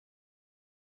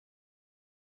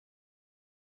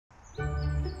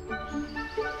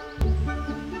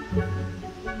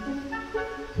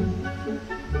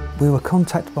We were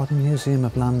contacted by the Museum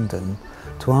of London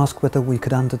to ask whether we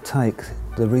could undertake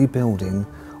the rebuilding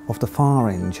of the fire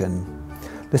engine.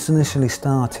 This initially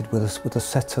started with a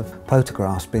set of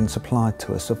photographs being supplied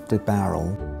to us of the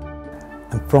barrel,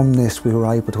 and from this we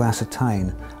were able to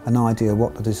ascertain an idea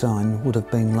what the design would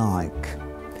have been like.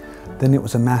 Then it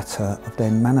was a matter of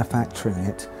then manufacturing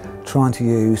it, trying to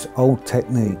use old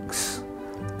techniques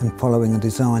and following a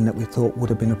design that we thought would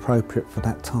have been appropriate for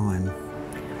that time.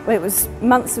 Well, it was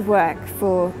months of work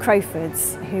for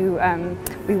Crowfords, who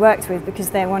we worked with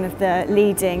because they're one of the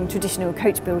leading traditional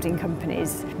coach building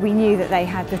companies. We knew that they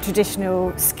had the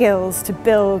traditional skills to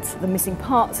build the missing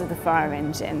parts of the fire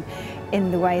engine in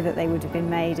the way that they would have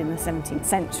been made in the 17th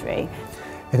century.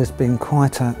 It has been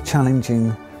quite a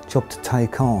challenging job to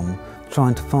take on,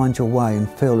 trying to find your way and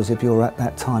feel as if you're at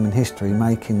that time in history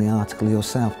making the article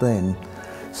yourself then.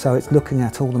 So it's looking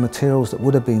at all the materials that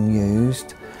would have been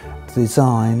used,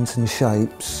 designs and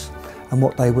shapes, and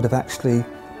what they would have actually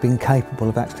been capable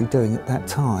of actually doing at that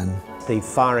time. The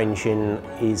fire engine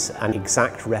is an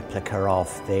exact replica of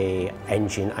the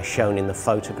engine as shown in the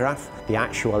photograph. The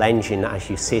actual engine as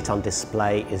you see it on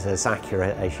display is as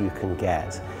accurate as you can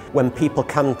get. When people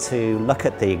come to look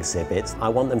at the exhibit, I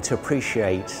want them to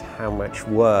appreciate how much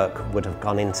work would have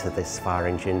gone into this fire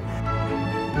engine.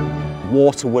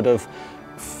 Water would have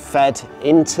fed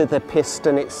into the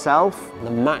piston itself. The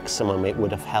maximum it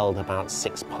would have held about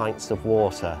 6 pints of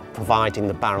water, providing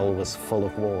the barrel was full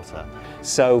of water.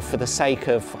 So for the sake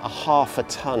of a half a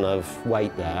ton of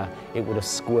weight there, it would have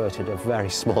squirted a very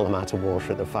small amount of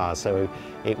water at the fire. So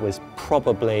it was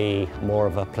probably more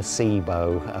of a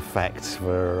placebo effect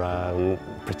for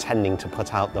pretending to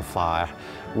put out the fire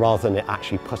rather than it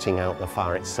actually putting out the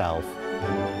fire itself.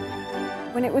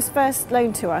 When it was first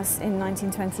loaned to us in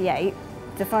 1928,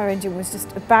 the fire engine was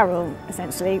just a barrel,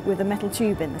 essentially, with a metal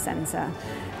tube in the centre.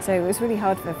 So it was really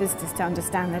hard for visitors to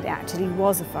understand that it actually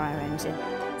was a fire engine.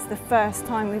 It's the first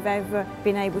time we've ever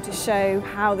been able to show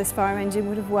how this fire engine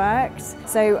would have worked.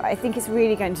 So I think it's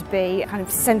really going to be a kind of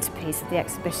centrepiece of the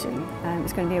exhibition.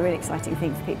 It's going to be a really exciting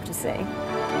thing for people to see.